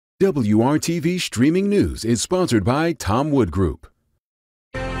WRTV Streaming News is sponsored by Tom Wood Group.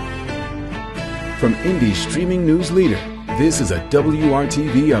 From Indy's streaming news leader, this is a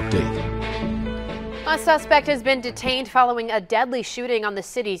WRTV update. A suspect has been detained following a deadly shooting on the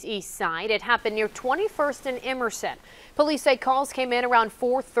city's east side. It happened near 21st and Emerson. Police say calls came in around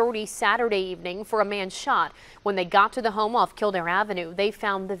 4:30 Saturday evening for a man shot. When they got to the home off Kildare Avenue, they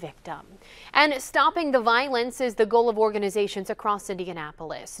found the victim. And stopping the violence is the goal of organizations across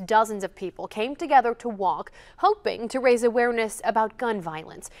Indianapolis. Dozens of people came together to walk, hoping to raise awareness about gun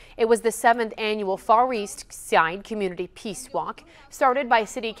violence. It was the 7th annual Far East Side Community Peace Walk, started by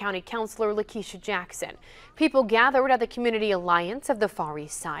City County Councilor Lakeisha Jackson. People gathered at the Community Alliance of the Far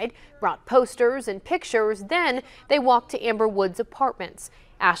East Side, brought posters and pictures, then they walked to Amber Woods Apartments.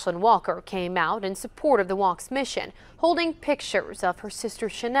 Ashlyn Walker came out in support of the walk's mission, holding pictures of her sister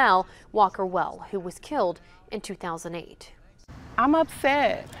Chanel Walker-Well, who was killed in 2008. I'm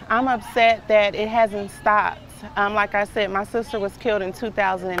upset. I'm upset that it hasn't stopped. Like I said, my sister was killed in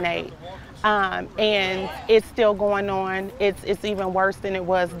 2008, and it's still going on. It's even worse than it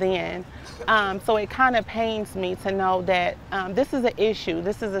was then. So it kind of pains me to know that this is an issue.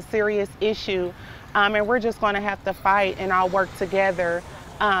 This is a serious issue, and we're just going to have to fight and all work together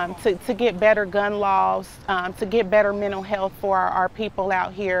to get better gun laws, to get better mental health for our people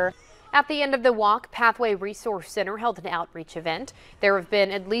out here. At the end of the walk, Pathway Resource Center held an outreach event. There have been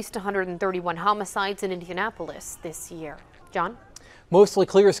at least 131 homicides in Indianapolis this year. John? Mostly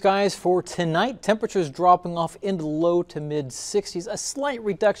clear skies for tonight. Temperatures dropping off into the low to mid 60s. A slight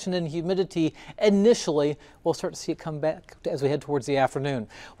reduction in humidity initially. We'll start to see it come back as we head towards the afternoon.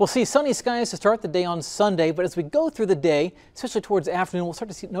 We'll see sunny skies to start the day on Sunday, but as we go through the day, especially towards the afternoon, we'll start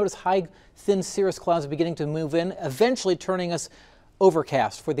to notice high, thin cirrus clouds beginning to move in, eventually turning us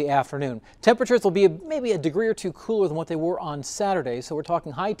overcast for the afternoon. Temperatures will be maybe a degree or two cooler than what they were on Saturday, so we're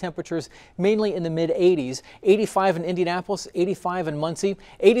talking high temperatures mainly in the mid 80s. 85 in Indianapolis, 85 in Muncie,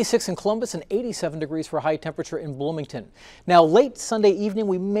 86 in Columbus, and 87 degrees for high temperature in Bloomington. Now late Sunday evening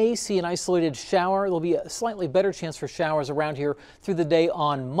we may see an isolated shower. There'll be a slightly better chance for showers around here through the day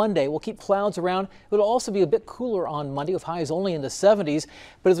on Monday. We'll keep clouds around. It'll also be a bit cooler on Monday with highs only in the 70s,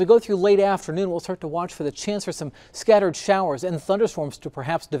 but as we go through late afternoon we'll start to watch for the chance for some scattered showers and thunderstorms to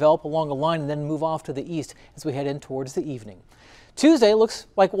perhaps develop along a line and then move off to the east as we head in towards the evening. Tuesday looks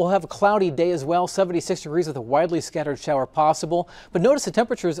like we'll have a cloudy day as well, 76 degrees with a widely scattered shower possible. But notice the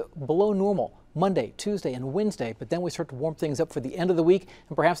temperatures below normal Monday, Tuesday, and Wednesday. But then we start to warm things up for the end of the week,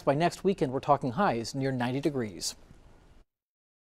 and perhaps by next weekend we're talking highs near 90 degrees.